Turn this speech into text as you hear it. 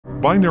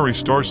binary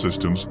star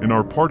systems in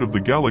our part of the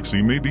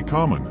galaxy may be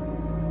common.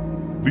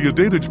 Via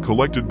data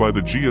collected by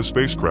the GEA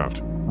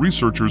spacecraft,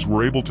 researchers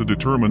were able to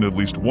determine at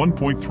least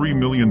 1.3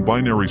 million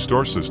binary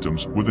star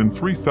systems within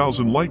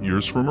 3,000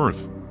 light-years from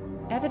Earth.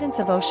 Evidence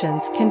of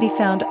oceans can be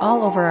found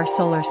all over our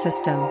solar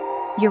system.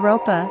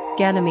 Europa,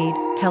 Ganymede,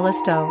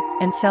 Callisto,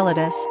 and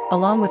Enceladus,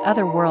 along with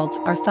other worlds,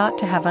 are thought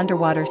to have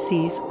underwater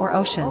seas or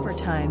oceans. Over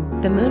time,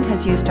 the Moon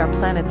has used our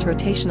planet's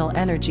rotational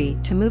energy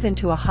to move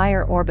into a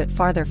higher orbit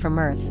farther from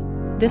Earth.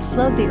 This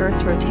slowed the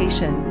Earth's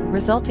rotation,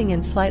 resulting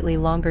in slightly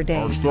longer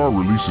days. Our star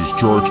releases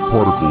charged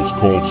particles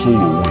called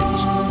solar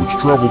winds,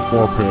 which travel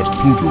far past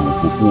Pluto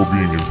before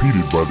being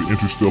impeded by the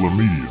interstellar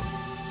medium.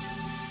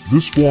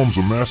 This forms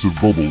a massive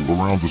bubble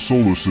around the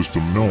solar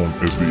system known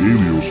as the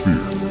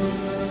heliosphere.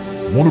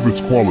 One of its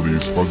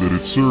qualities are that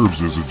it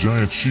serves as a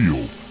giant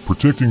shield,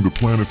 protecting the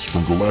planets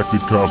from galactic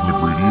cosmic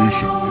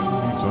radiation.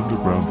 Ganymede's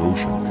underground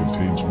ocean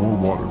contains more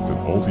water than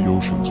all the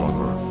oceans on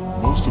Earth.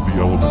 Most of the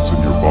elements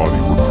in your body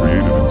were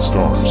created in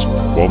stars,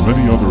 while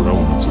many other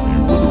elements of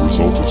you were the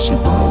result of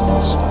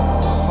supernovas.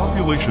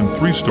 Population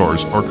 3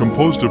 stars are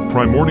composed of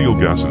primordial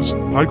gases,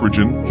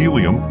 hydrogen,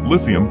 helium,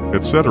 lithium,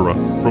 etc.,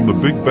 from the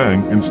Big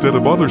Bang instead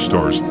of other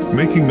stars,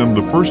 making them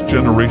the first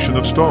generation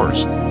of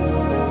stars.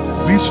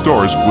 These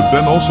stars would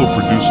then also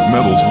produce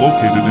metals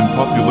located in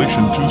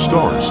population 2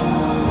 stars.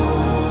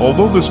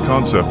 Although this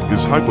concept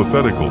is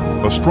hypothetical,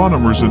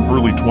 astronomers in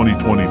early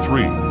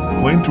 2023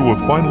 claim to have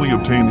finally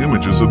obtained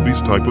images of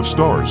these type of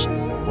stars.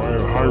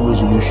 Via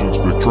high-resolution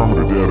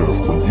spectrometer data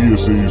from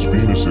ESA's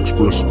Venus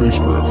Express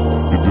spacecraft,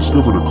 it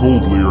discovered a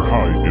cold layer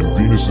high in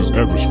Venus's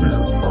atmosphere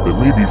that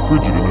may be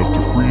frigid enough to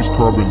freeze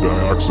carbon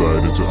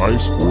dioxide into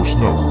ice or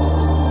snow.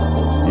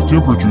 The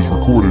temperatures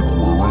recorded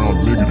were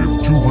around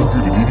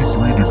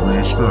 -283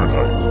 degrees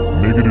Fahrenheit,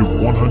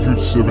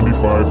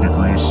 -175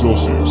 degrees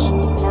Celsius.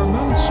 Our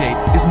moon's shape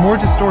is more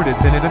distorted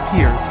than it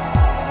appears.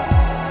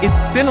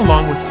 Its spin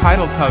along with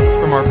tidal tugs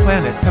from our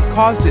planet have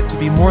caused it to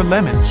be more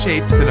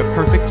lemon-shaped than a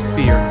perfect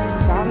sphere.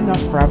 Without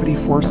enough gravity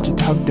force to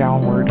tug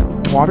downward,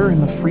 water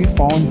in the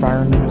free-fall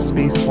environment of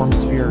space forms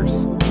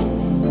spheres.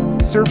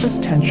 Surface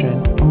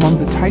tension among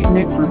the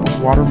tight-knit group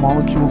of water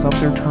molecules up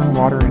there turn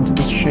water into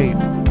this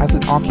shape, as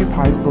it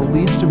occupies the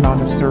least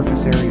amount of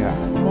surface area.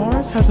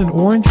 Mars has an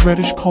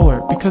orange-reddish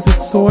color because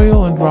its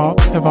soil and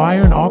rocks have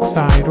iron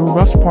oxide or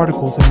rust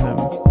particles in them.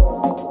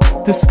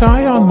 The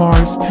sky on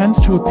Mars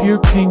tends to appear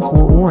pink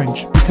or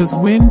orange because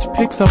wind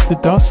picks up the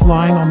dust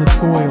lying on the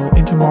soil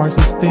into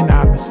Mars's thin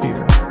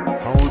atmosphere.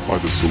 Powered by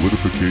the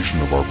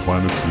solidification of our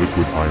planet's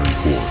liquid iron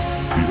core,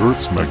 the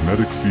Earth's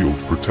magnetic field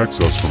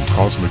protects us from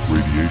cosmic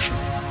radiation,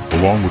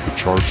 along with the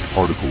charged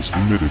particles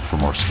emitted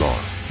from our star.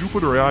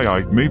 Jupiter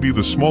II may be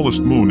the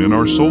smallest moon in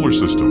our solar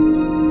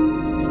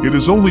system. It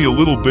is only a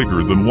little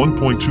bigger than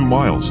 1.2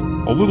 miles,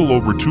 a little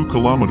over 2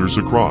 kilometers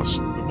across.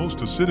 The most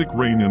acidic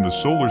rain in the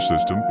solar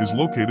system is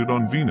located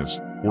on Venus,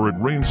 where it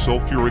rains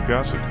sulfuric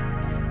acid.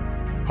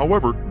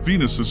 However,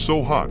 Venus is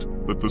so hot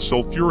that the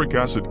sulfuric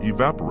acid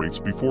evaporates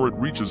before it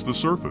reaches the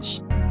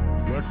surface.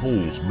 Black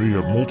holes may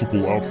have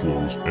multiple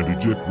outflows and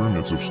eject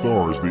remnants of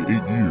stars they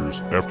ate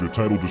years after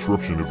tidal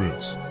disruption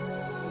events.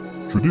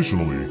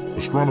 Traditionally,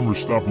 astronomers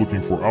stop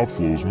looking for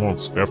outflows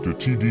months after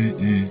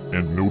TDE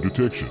and no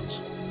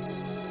detections.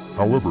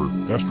 However,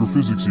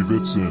 astrophysics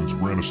Yvette Sins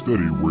ran a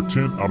study where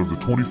 10 out of the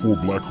 24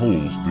 black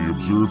holes they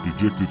observed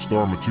ejected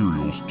star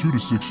materials 2 to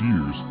 6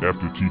 years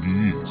after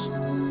TDEs.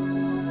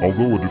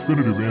 Although a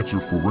definitive answer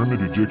for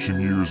remnant ejection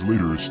years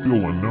later is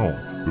still unknown,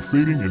 the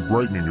fading and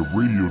brightening of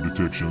radio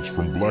detections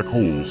from black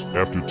holes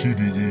after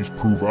TDEs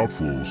prove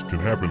outflows can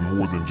happen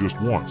more than just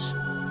once.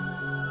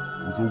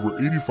 With over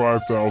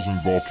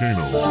 85,000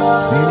 volcanoes,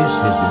 Venus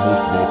has the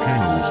most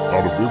volcanoes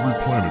out of every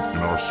planet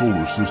in our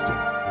solar system.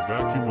 The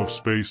vacuum of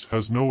space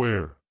has no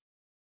air.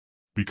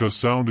 Because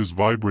sound is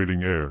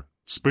vibrating air,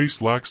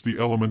 space lacks the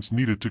elements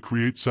needed to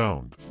create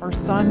sound. Our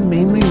Sun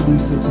mainly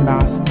loses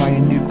mass via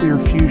nuclear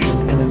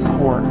fusion in its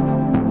core.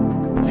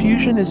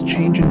 Fusion is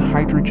changing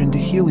hydrogen to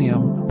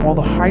helium, while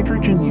the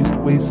hydrogen used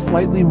weighs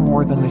slightly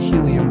more than the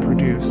helium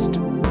produced.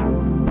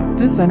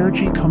 This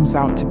energy comes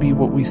out to be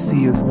what we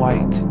see as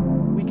light.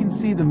 We can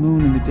see the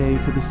moon in the day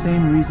for the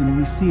same reason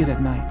we see it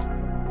at night.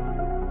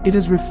 It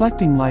is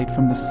reflecting light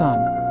from the sun,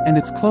 and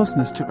its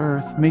closeness to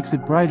Earth makes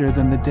it brighter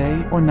than the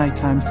day or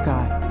nighttime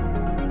sky.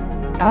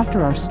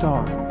 After our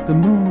star, the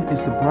moon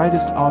is the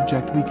brightest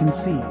object we can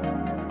see.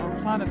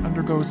 Our planet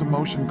undergoes a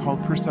motion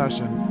called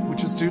precession,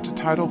 which is due to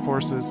tidal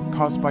forces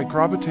caused by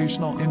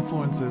gravitational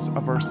influences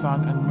of our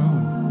sun and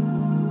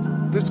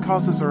moon. This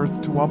causes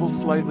Earth to wobble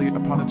slightly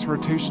upon its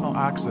rotational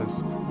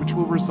axis, which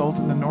will result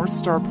in the North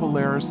Star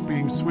Polaris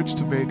being switched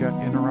to Vega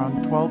in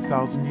around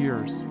 12,000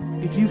 years.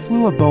 If you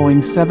flew a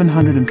Boeing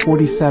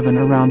 747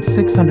 around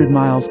 600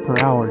 miles per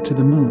hour to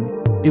the moon,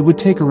 it would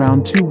take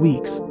around 2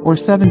 weeks, or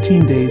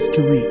 17 days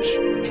to reach.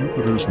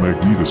 Jupiter's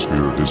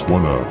magnetosphere is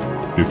one of,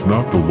 if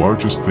not the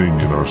largest thing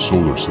in our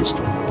solar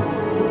system.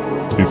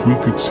 If we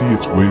could see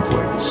its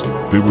wavelengths,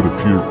 they would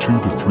appear 2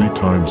 to 3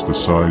 times the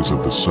size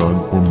of the sun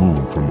or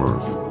moon from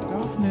Earth.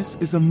 Uranus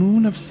is a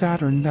moon of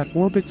Saturn that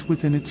orbits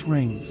within its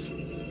rings.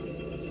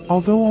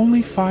 Although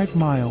only 5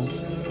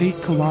 miles,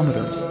 8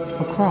 kilometers,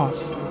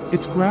 across,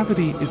 its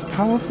gravity is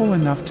powerful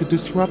enough to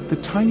disrupt the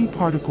tiny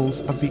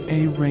particles of the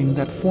A ring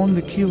that form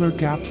the Keeler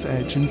Gap's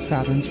edge in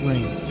Saturn's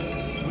rings.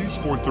 Gliese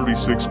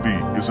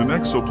 436b is an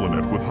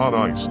exoplanet with hot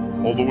ice,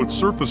 although its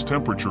surface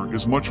temperature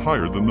is much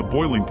higher than the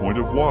boiling point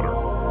of water.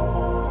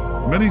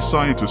 Many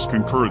scientists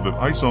concur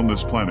that ice on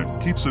this planet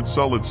keeps its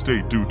solid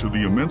state due to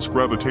the immense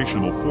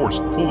gravitational force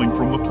pulling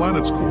from the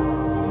planet's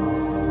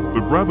core.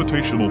 The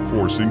gravitational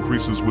force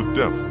increases with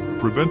depth,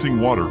 preventing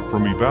water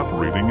from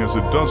evaporating as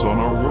it does on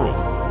our world.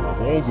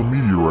 Of all the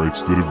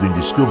meteorites that have been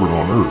discovered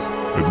on Earth,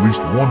 at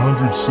least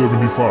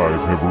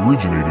 175 have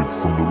originated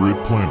from the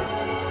red planet.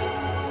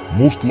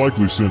 Most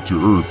likely sent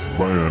to Earth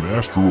via an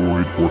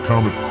asteroid or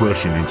comet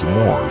crashing into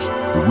Mars,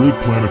 the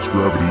red planet's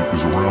gravity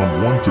is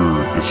around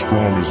 1/3 as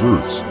strong as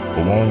Earth's,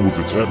 along with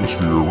its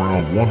atmosphere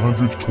around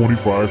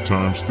 125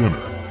 times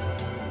thinner.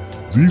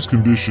 These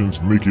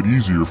conditions make it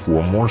easier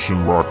for a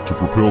Martian rock to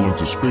propel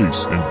into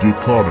space and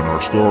get caught in our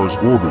star's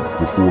orbit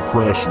before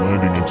crash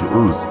landing into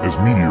Earth as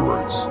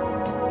meteorites.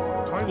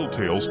 Tidal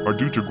tails are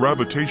due to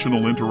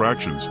gravitational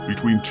interactions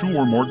between two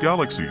or more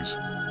galaxies.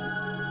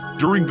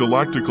 During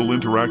galactical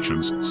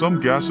interactions, some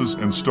gases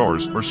and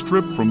stars are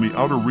stripped from the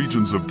outer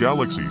regions of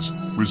galaxies,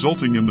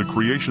 resulting in the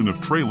creation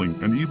of trailing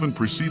and even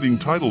preceding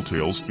tidal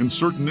tails in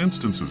certain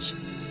instances.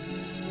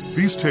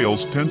 These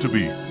tails tend to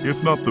be,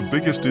 if not the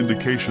biggest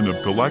indication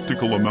of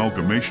galactical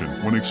amalgamation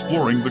when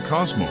exploring the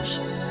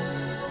cosmos.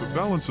 The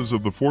balances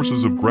of the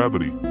forces of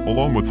gravity,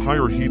 along with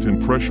higher heat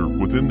and pressure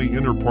within the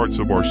inner parts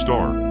of our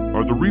star,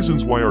 are the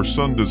reasons why our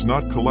sun does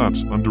not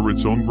collapse under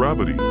its own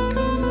gravity.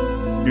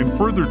 In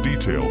further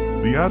detail,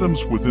 the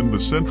atoms within the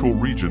central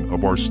region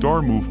of our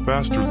star move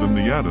faster than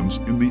the atoms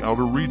in the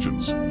outer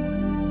regions.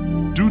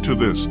 Due to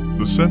this,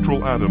 the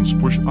central atoms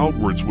push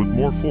outwards with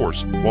more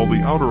force, while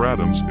the outer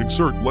atoms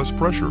exert less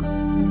pressure.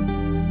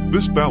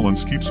 This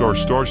balance keeps our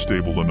star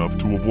stable enough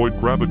to avoid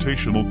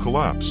gravitational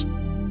collapse.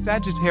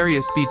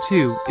 Sagittarius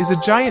B2 is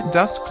a giant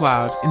dust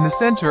cloud in the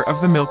center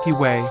of the Milky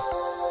Way.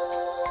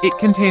 It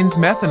contains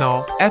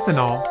methanol,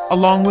 ethanol,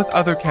 along with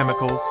other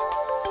chemicals.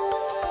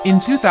 In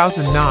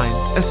 2009,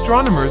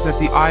 astronomers at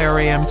the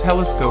IRAM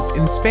telescope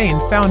in Spain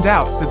found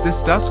out that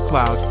this dust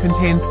cloud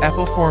contains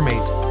ethyl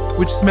formate,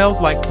 which smells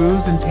like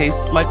booze and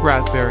tastes like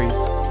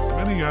raspberries.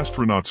 Many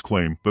astronauts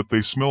claim that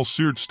they smell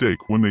seared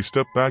steak when they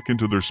step back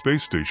into their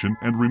space station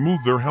and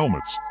remove their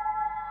helmets.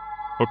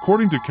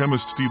 According to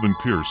chemist Stephen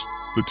Pierce,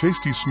 the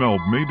tasty smell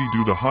may be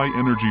due to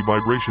high-energy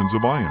vibrations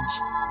of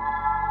ions.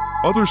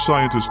 Other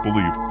scientists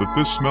believe that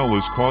this smell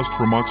is caused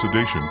from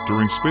oxidation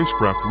during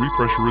spacecraft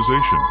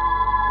repressurization.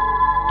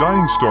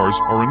 Dying stars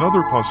are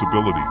another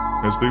possibility,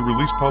 as they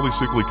release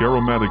polycyclic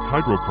aromatic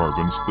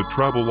hydrocarbons that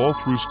travel all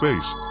through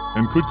space,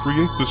 and could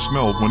create the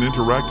smell when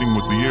interacting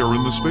with the air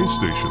in the space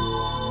station.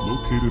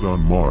 Located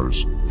on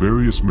Mars,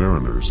 Various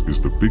Mariners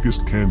is the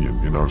biggest canyon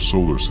in our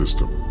solar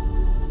system.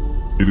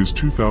 It is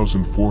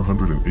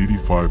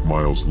 2,485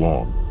 miles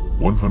long,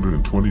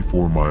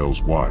 124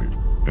 miles wide,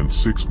 and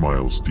 6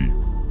 miles deep.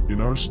 In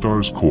our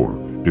star's core,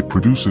 it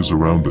produces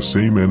around the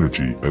same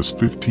energy as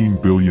 15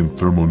 billion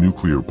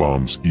thermonuclear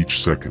bombs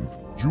each second.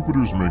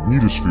 Jupiter's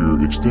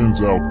magnetosphere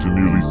extends out to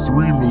nearly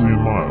 3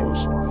 million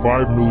miles,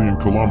 5 million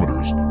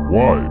kilometers,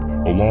 wide,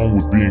 along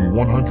with being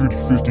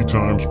 150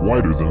 times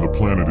wider than the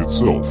planet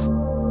itself.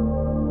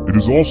 It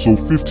is also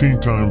 15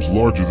 times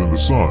larger than the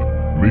Sun,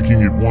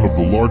 making it one of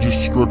the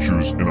largest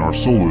structures in our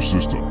solar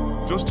system.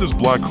 Just as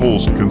black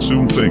holes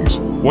consume things,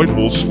 white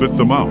holes spit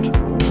them out.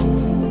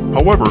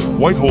 However,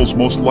 white holes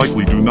most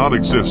likely do not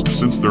exist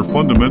since their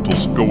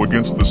fundamentals go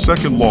against the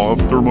second law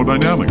of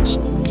thermodynamics.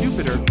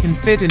 Jupiter can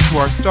fit into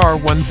our star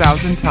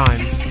 1,000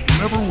 times.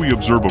 Whenever we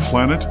observe a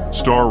planet,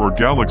 star, or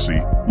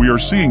galaxy, we are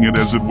seeing it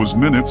as it was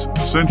minutes,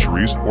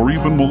 centuries, or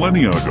even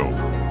millennia ago.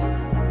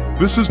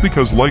 This is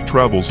because light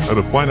travels at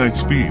a finite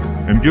speed,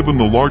 and given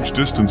the large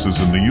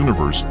distances in the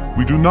universe,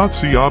 we do not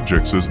see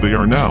objects as they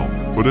are now,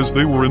 but as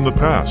they were in the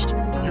past.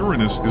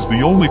 Uranus is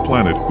the only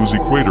planet whose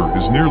equator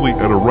is nearly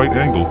at a right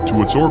angle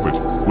to its orbit,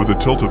 with a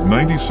tilt of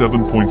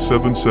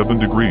 97.77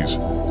 degrees.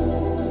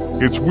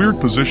 Its weird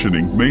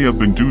positioning may have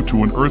been due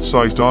to an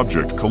Earth-sized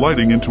object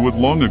colliding into it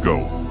long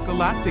ago.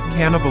 Galactic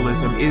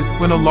cannibalism is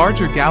when a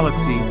larger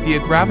galaxy, via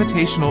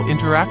gravitational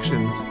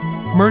interactions,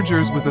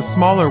 mergers with a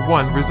smaller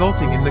one,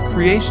 resulting in the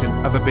creation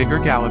of a bigger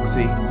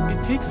galaxy.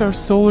 It takes our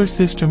solar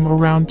system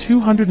around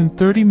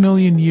 230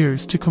 million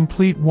years to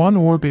complete one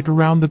orbit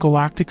around the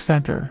galactic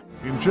center.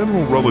 In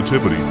general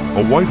relativity,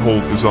 a white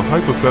hole is a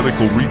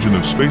hypothetical region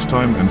of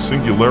spacetime and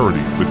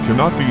singularity that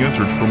cannot be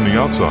entered from the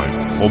outside,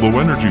 although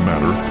energy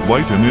matter,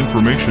 light and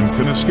information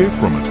can escape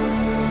from it.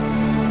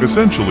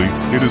 Essentially,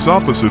 it is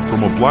opposite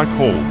from a black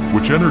hole,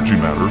 which energy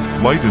matter,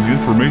 light and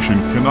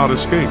information cannot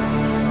escape.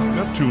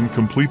 Neptune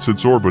completes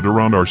its orbit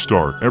around our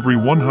star every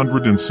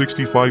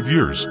 165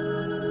 years.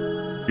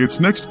 Its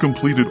next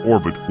completed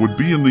orbit would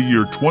be in the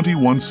year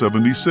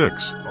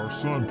 2176. Our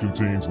Sun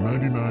contains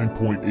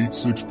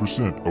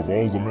 99.86% of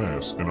all the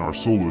mass in our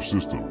solar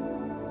system.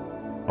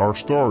 Our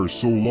star is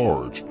so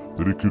large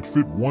that it could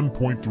fit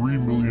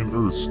 1.3 million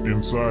Earths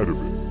inside of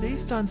it.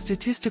 Based on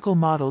statistical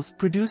models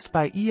produced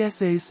by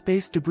ESA's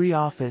Space Debris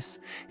Office,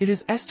 it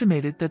is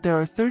estimated that there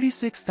are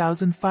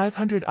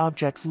 36,500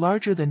 objects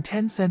larger than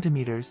 10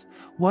 centimeters,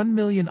 1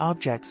 million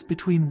objects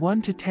between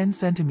 1 to 10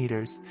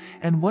 centimeters,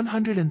 and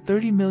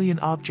 130 million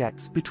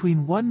objects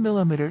between 1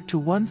 millimeter to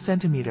 1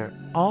 centimeter,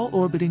 all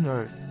orbiting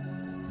Earth.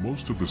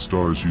 Most of the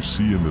stars you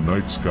see in the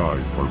night sky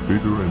are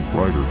bigger and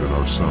brighter than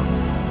our sun.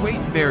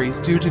 Weight varies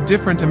due to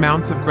different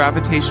amounts of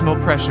gravitational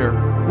pressure,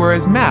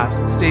 whereas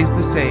mass stays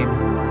the same.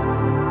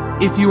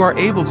 If you are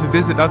able to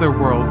visit other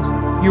worlds,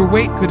 your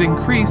weight could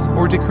increase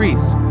or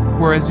decrease,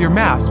 whereas your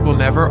mass will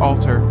never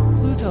alter.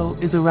 Pluto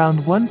is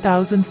around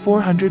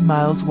 1,400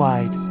 miles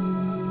wide.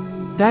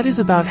 That is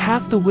about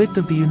half the width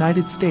of the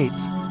United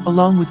States,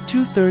 along with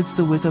 2/3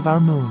 the width of our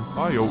moon.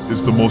 Io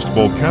is the most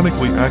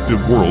volcanically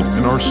active world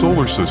in our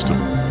solar system.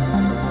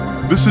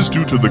 This is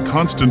due to the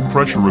constant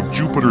pressure of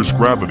Jupiter's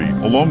gravity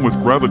along with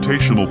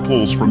gravitational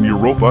pulls from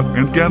Europa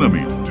and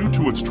Ganymede. Due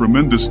to its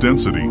tremendous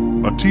density,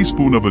 a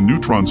teaspoon of a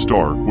neutron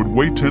star would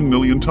weigh 10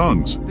 million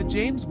tons. The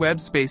James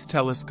Webb Space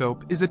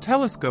Telescope is a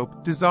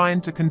telescope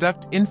designed to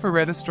conduct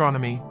infrared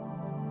astronomy.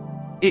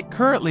 It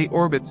currently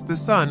orbits the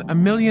Sun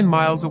 1 million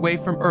miles away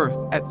from Earth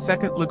at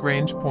second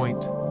Lagrange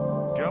point.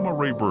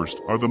 Gamma-ray bursts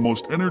are the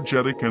most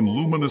energetic and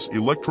luminous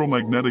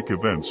electromagnetic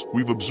events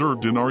we've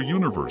observed in our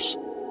universe.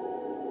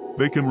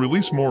 They can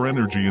release more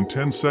energy in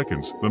 10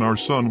 seconds than our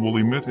Sun will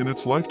emit in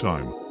its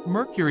lifetime.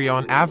 Mercury,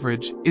 on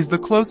average, is the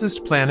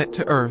closest planet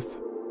to Earth.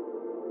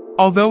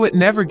 Although it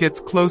never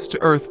gets close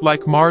to Earth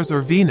like Mars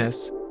or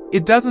Venus,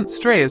 it doesn't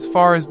stray as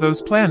far as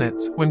those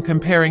planets when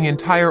comparing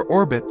entire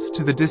orbits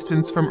to the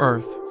distance from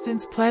Earth.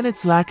 Since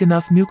planets lack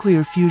enough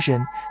nuclear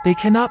fusion, they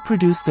cannot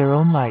produce their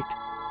own light.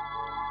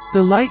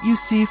 The light you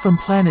see from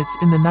planets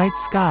in the night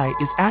sky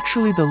is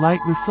actually the light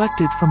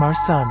reflected from our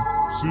Sun.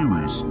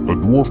 Ceres, a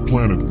dwarf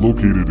planet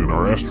located in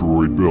our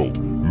asteroid belt,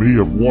 may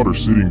have water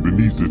sitting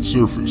beneath its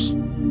surface.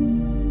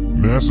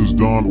 NASA's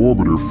Dawn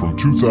orbiter from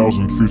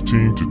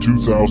 2015 to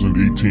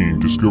 2018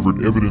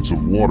 discovered evidence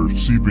of water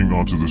seeping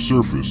onto the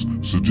surface,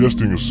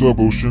 suggesting a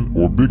sub-ocean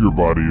or bigger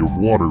body of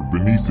water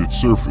beneath its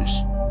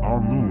surface.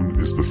 Our moon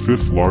is the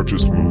 5th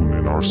largest moon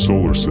in our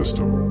solar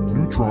system.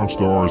 Neutron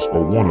stars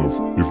are one of,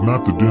 if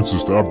not the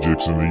densest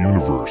objects in the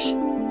universe.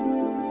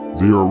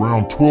 They are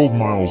around 12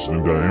 miles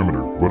in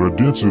diameter, but are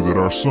denser than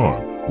our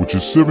Sun, which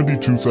is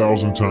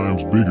 72,000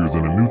 times bigger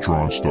than a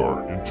neutron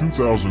star. In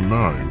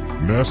 2009,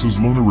 NASA's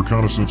Lunar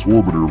Reconnaissance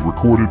Orbiter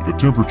recorded a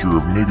temperature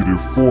of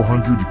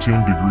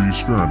 -410 degrees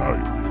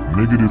Fahrenheit,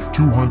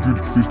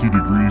 -250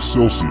 degrees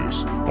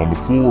Celsius, on the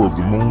floor of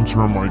the Mons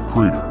Hermite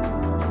crater.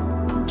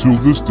 Till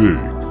this day,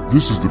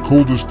 this is the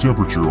coldest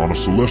temperature on a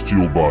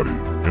celestial body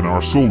in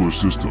our solar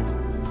system.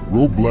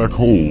 Rogue black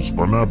holes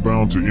are not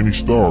bound to any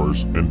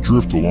stars and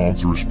drift along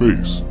through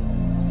space.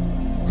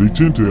 They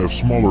tend to have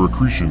smaller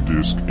accretion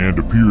disks and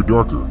appear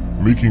darker,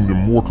 making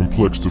them more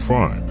complex to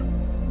find.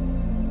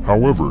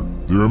 However,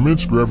 their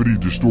immense gravity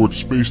distorts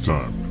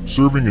space-time,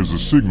 serving as a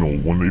signal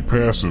when they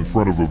pass in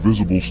front of a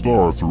visible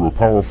star through a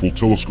powerful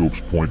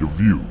telescope's point of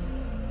view.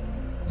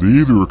 They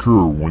either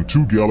occur when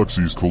two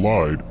galaxies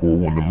collide or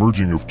when the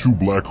merging of two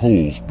black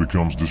holes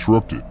becomes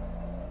disrupted.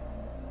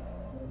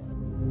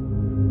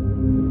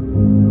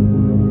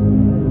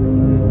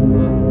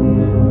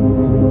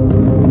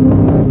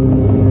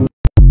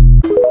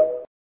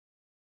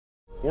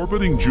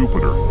 Orbiting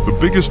Jupiter, the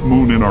biggest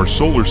moon in our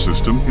solar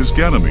system is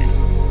Ganymede.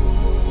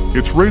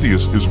 Its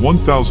radius is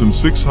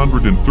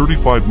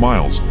 1,635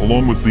 miles,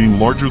 along with being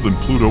larger than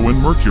Pluto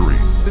and Mercury.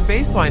 The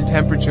baseline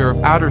temperature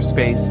of outer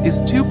space is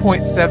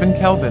 2.7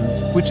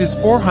 kelvins, which is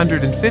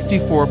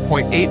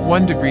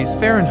 454.81 degrees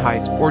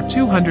Fahrenheit or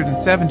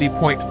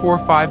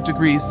 270.45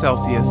 degrees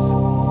Celsius.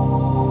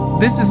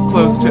 This is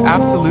close to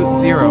absolute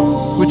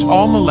zero, which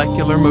all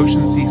molecular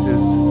motion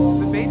ceases.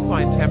 The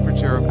baseline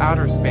temperature of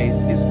outer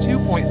space is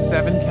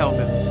 2.7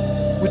 kelvins,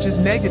 which is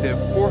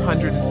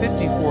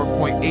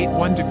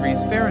 -454.81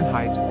 degrees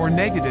Fahrenheit or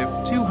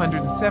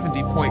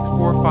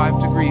 -270.45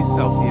 degrees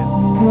Celsius.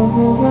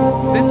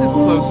 This is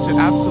close to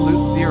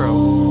absolute zero,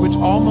 which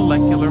all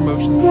molecular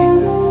motion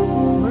ceases.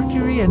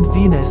 Mercury and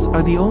Venus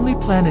are the only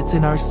planets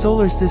in our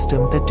solar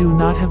system that do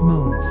not have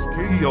moons.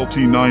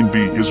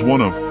 KELT-9b is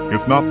one of,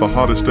 if not the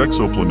hottest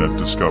exoplanet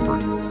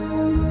discovered.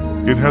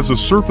 It has a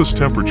surface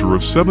temperature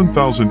of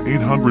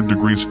 7,800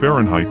 degrees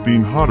Fahrenheit,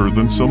 being hotter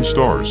than some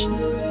stars.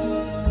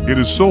 It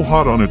is so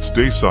hot on its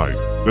day side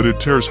that it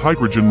tears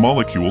hydrogen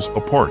molecules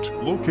apart.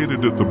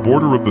 Located at the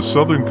border of the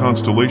southern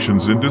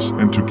constellations Indus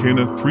and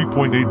Tucana,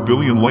 3.8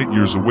 billion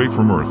light-years away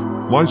from Earth,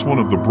 lies one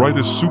of the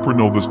brightest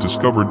supernovas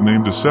discovered,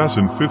 named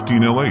Assassin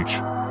 15LH.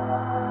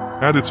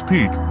 At its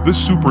peak, this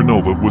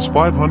supernova was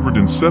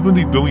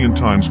 570 billion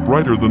times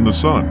brighter than the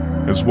Sun,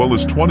 as well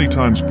as 20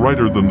 times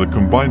brighter than the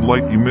combined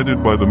light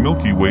emitted by the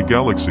Milky Way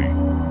galaxy.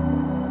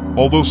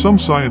 Although some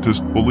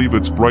scientists believe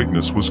its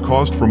brightness was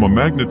caused from a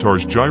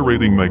magnetar's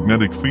gyrating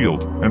magnetic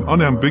field, an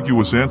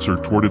unambiguous answer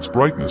toward its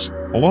brightness,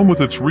 along with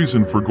its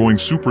reason for going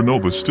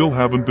supernova, still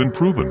haven't been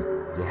proven.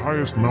 The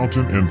highest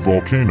mountain and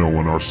volcano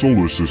in our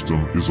solar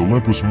system is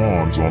Olympus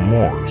Mons on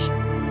Mars.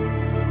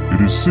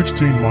 It is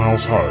 16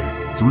 miles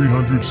high,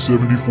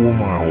 374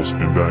 miles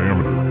in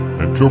diameter,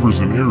 and covers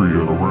an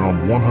area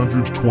around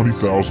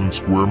 120,000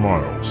 square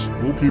miles.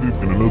 Located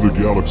in another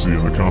galaxy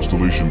in the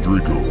constellation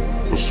Draco,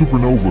 a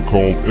supernova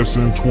called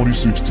SN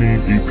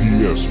 2016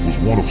 APS was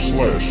one of /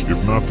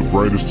 if not the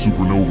brightest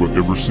supernova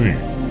ever seen.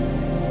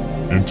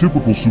 In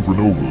typical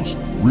supernovas,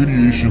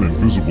 radiation and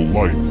visible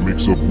light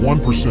makes up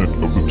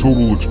 1% of the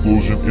total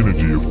explosion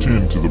energy of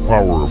 10 to the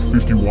power of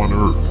 51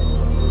 Earth.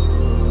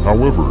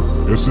 However,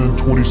 SN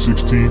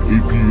 2016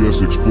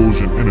 APS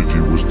explosion energy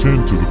was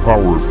 10 to the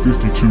power of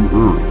 52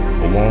 Earth,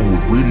 along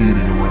with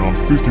radiating around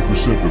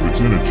 50% of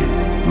its energy,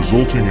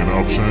 resulting in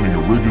outshining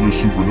a regular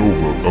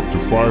supernova up to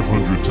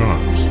 500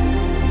 times.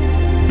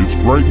 Its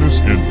brightness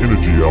and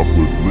energy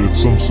output led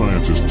some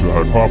scientists to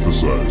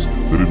hypothesize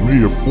that it may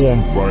have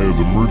formed via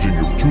the merging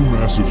of two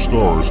massive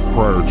stars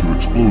prior to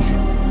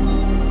explosion.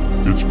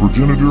 Its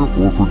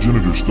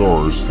progenitor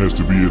stars has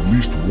to be at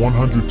least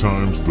 100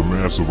 times the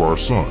mass of our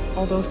Sun.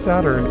 Although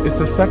Saturn is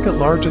the second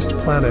largest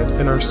planet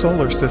in our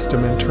solar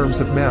system in terms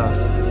of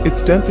mass,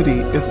 its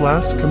density is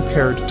last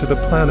compared to the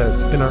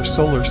planets in our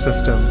solar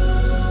system.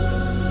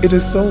 It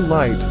is so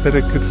light that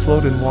it could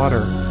float in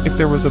water if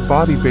there was a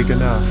body big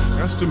enough.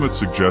 Estimates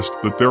suggest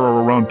that there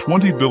are around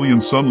 20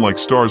 billion Sun-like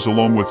stars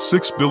along with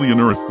 6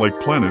 billion Earth-like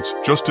planets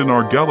just in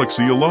our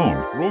galaxy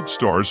alone. Rogue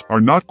stars are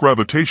not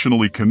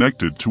gravitationally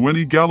connected to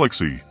any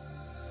galaxy.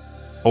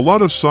 A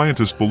lot of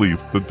scientists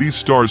believe that these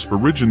stars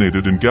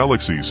originated in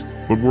galaxies,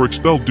 but were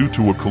expelled due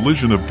to a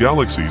collision of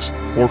galaxies,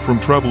 or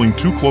from traveling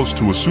too close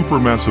to a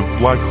supermassive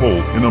black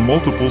hole in a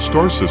multiple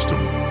star system.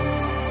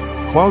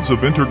 Clouds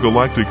of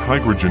intergalactic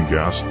hydrogen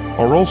gas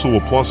are also a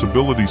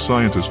possibility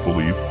scientists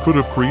believe could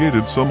have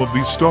created some of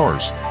these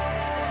stars.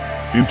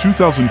 In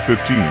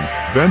 2015,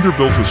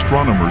 Vanderbilt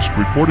astronomers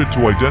reported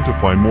to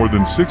identify more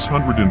than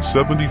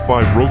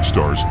 675 rogue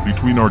stars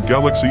between our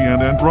galaxy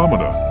and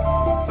Andromeda.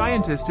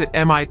 Scientists at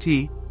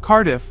MIT,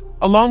 Cardiff,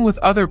 along with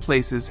other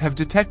places have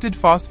detected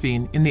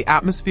phosphine in the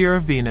atmosphere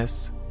of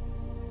Venus.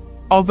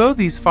 Although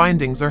these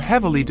findings are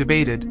heavily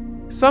debated,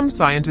 some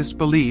scientists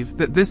believe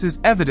that this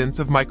is evidence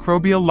of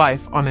microbial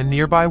life on a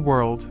nearby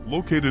world.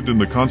 Located in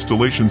the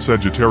constellation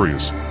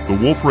Sagittarius, the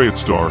Wolf-Rayet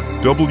star,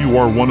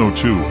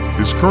 WR102,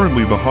 is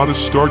currently the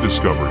hottest star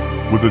discovered,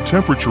 with a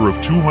temperature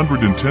of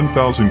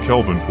 210,000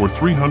 Kelvin or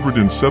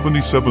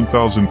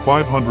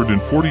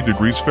 377,540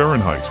 degrees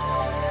Fahrenheit.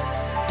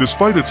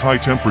 Despite its high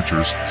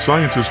temperatures,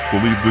 scientists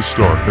believe this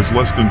star has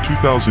less than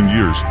 2,000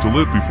 years to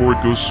live before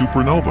it goes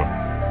supernova.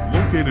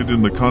 Located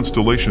in the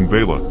constellation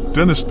Vela,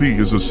 Dennis P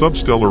is a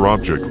substellar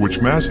object which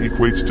mass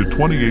equates to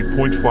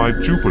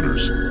 28.5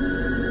 Jupiters.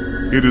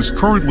 It is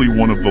currently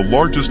one of the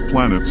largest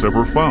planets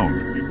ever found.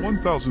 In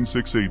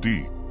 1006 AD,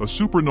 a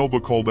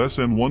supernova called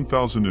SN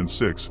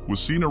 1006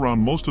 was seen around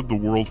most of the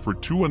world for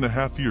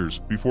 2.5 years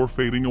before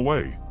fading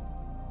away.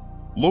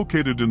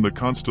 Located in the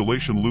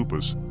constellation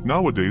Lupus,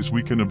 nowadays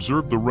we can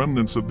observe the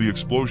remnants of the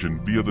explosion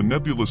via the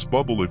nebulous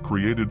bubble it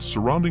created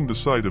surrounding the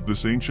site of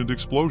this ancient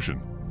explosion.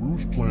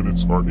 Rouge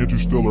planets are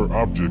interstellar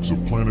objects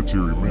of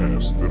planetary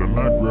mass that are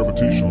not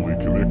gravitationally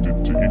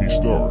connected to any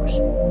stars.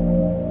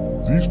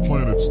 These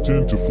planets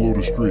tend to float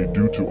astray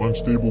due to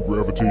unstable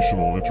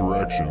gravitational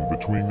interaction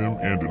between them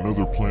and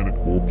another planet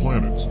or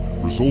planets,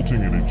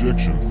 resulting in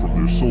ejection from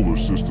their solar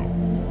system.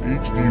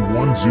 HD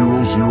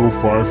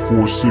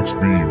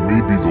 100546b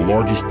may be the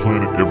largest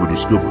planet ever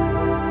discovered.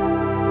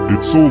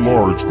 It's so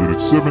large that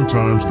it's 7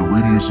 times the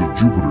radius of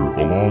Jupiter,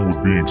 along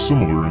with being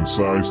similar in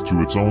size to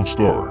its own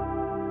star.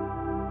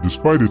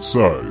 Despite its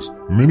size,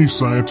 many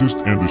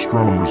scientists and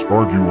astronomers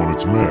argue on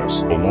its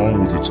mass,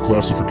 along with its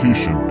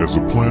classification as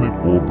a planet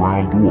or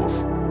brown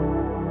dwarf.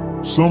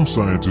 Some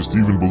scientists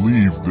even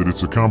believe that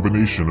it's a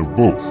combination of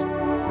both.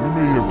 We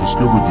may have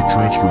discovered the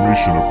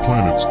transformation of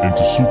planets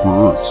into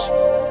super-Earths.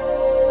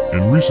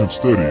 In recent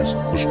studies,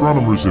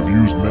 astronomers have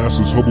used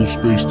NASA's Hubble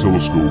Space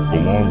Telescope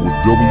along with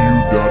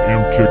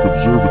W.M. Keck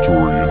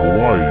Observatory in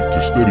Hawaii to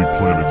study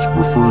planets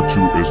referred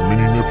to as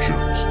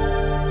mini-Neptunes.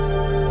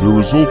 Their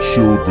results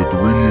showed that the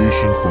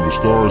radiation from the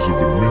stars of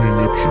the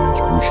mini-Neptunes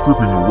were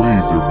stripping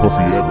away their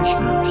puffy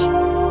atmospheres.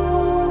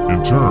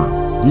 In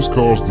turn, this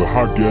caused the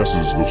hot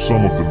gases of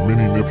some of the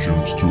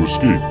mini-Neptunes to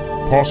escape,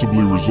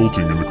 possibly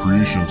resulting in the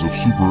creations of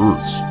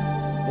super-Earths.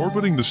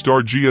 Orbiting the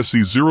star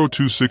GSC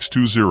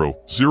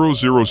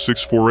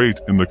 02620-00648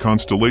 in the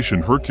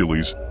constellation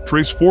Hercules,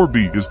 Trace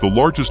 4b is the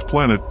largest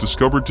planet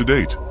discovered to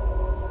date.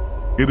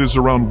 It is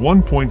around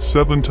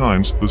 1.7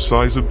 times the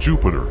size of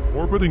Jupiter.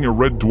 Orbiting a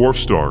red dwarf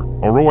star,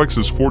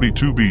 ROX's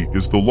 42b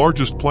is the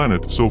largest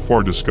planet so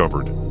far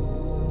discovered.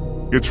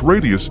 Its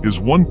radius is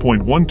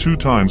 1.12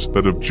 times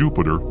that of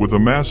Jupiter with a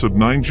mass of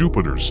 9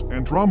 Jupiters.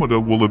 Andromeda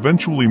will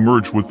eventually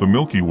merge with the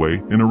Milky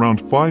Way in around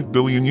 5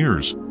 billion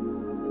years.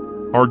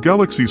 Our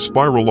galaxy's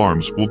spiral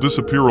arms will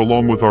disappear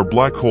along with our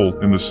black hole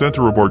in the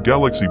center of our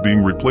galaxy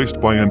being replaced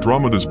by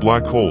Andromeda's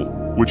black hole,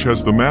 which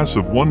has the mass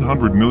of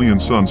 100 million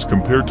suns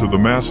compared to the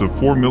mass of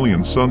 4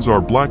 million suns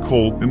our black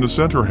hole in the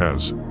center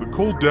has. The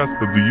cold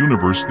death of the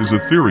universe is a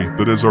theory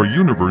that as our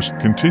universe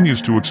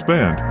continues to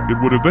expand, it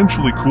would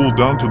eventually cool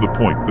down to the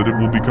point that it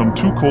will become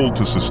too cold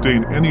to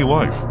sustain any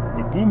life.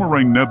 The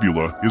Boomerang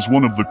Nebula is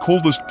one of the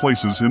coldest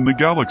places in the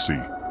galaxy.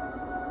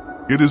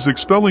 It is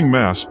expelling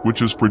mass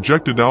which is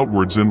projected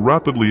outwards and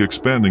rapidly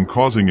expanding,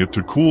 causing it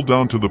to cool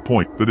down to the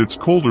point that it's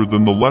colder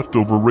than the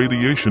leftover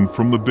radiation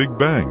from the Big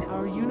Bang.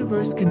 Our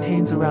universe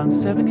contains around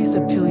 70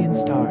 septillion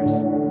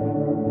stars.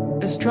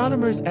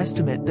 Astronomers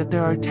estimate that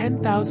there are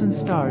 10,000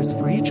 stars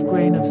for each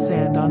grain of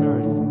sand on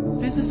Earth.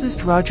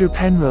 Physicist Roger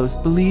Penrose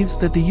believes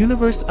that the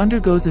universe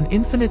undergoes an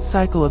infinite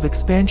cycle of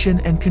expansion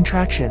and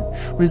contraction,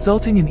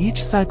 resulting in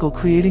each cycle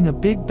creating a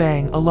Big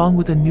Bang along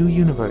with a new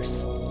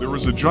universe. There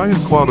is a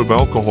giant cloud of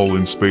alcohol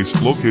in space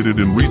located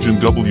in region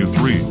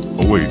W3,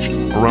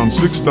 OH, around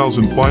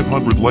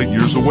 6,500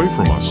 light-years away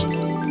from us.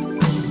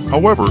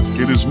 However,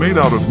 it is made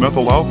out of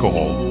methyl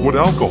alcohol, wood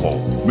alcohol,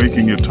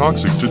 making it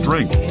toxic to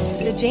drink.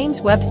 The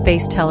James Webb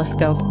Space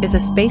Telescope is a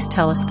space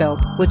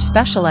telescope which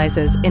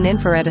specializes in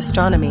infrared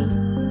astronomy.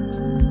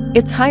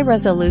 Its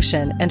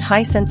high-resolution and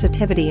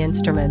high-sensitivity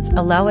instruments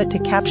allow it to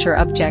capture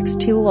objects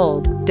too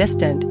old,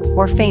 distant,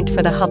 or faint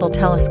for the Hubble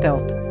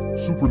telescope.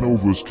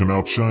 Supernovas can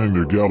outshine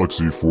their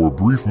galaxy for a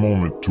brief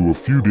moment to a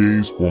few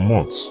days or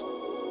months.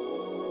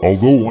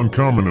 Although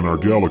uncommon in our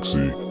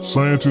galaxy,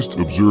 scientists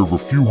observe a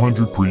few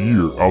hundred per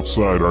year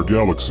outside our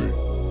galaxy.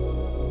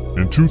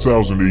 In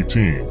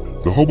 2018,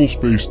 the Hubble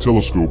Space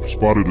Telescope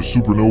spotted a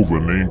supernova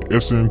named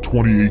SN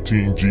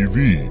 2018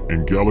 GV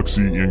in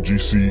galaxy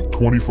NGC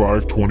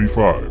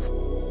 2525.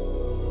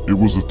 It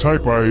was a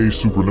Type Ia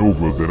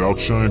supernova that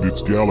outshined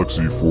its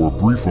galaxy for a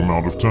brief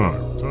amount of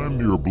time. Time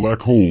near a black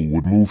hole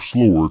would move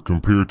slower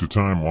compared to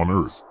time on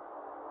Earth.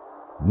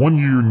 1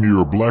 year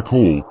near a black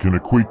hole can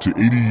equate to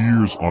 80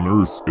 years on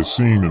Earth as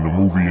seen in the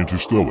movie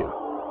Interstellar.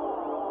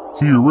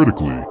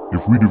 Theoretically,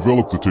 if we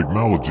develop the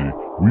technology,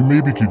 we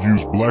maybe could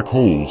use black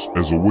holes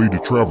as a way to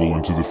travel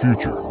into the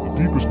future. The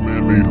deepest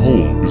man-made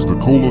hole is the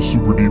Kola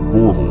Superdeep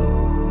Borehole.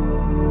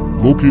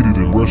 Located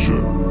in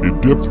Russia, its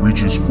depth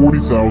reaches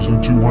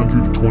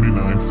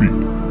 40,229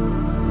 feet.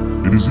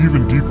 It is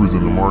even deeper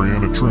than the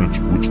Mariana Trench,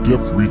 which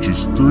depth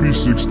reaches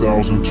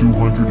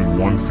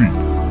 36,201 feet.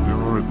 There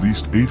are at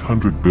least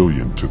 800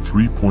 billion to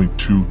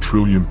 3.2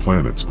 trillion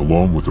planets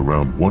along with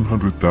around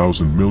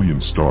 100,000 million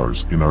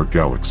stars in our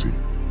galaxy.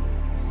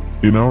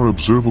 In our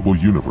observable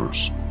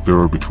universe, there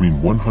are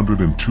between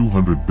 100 and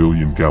 200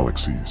 billion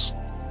galaxies.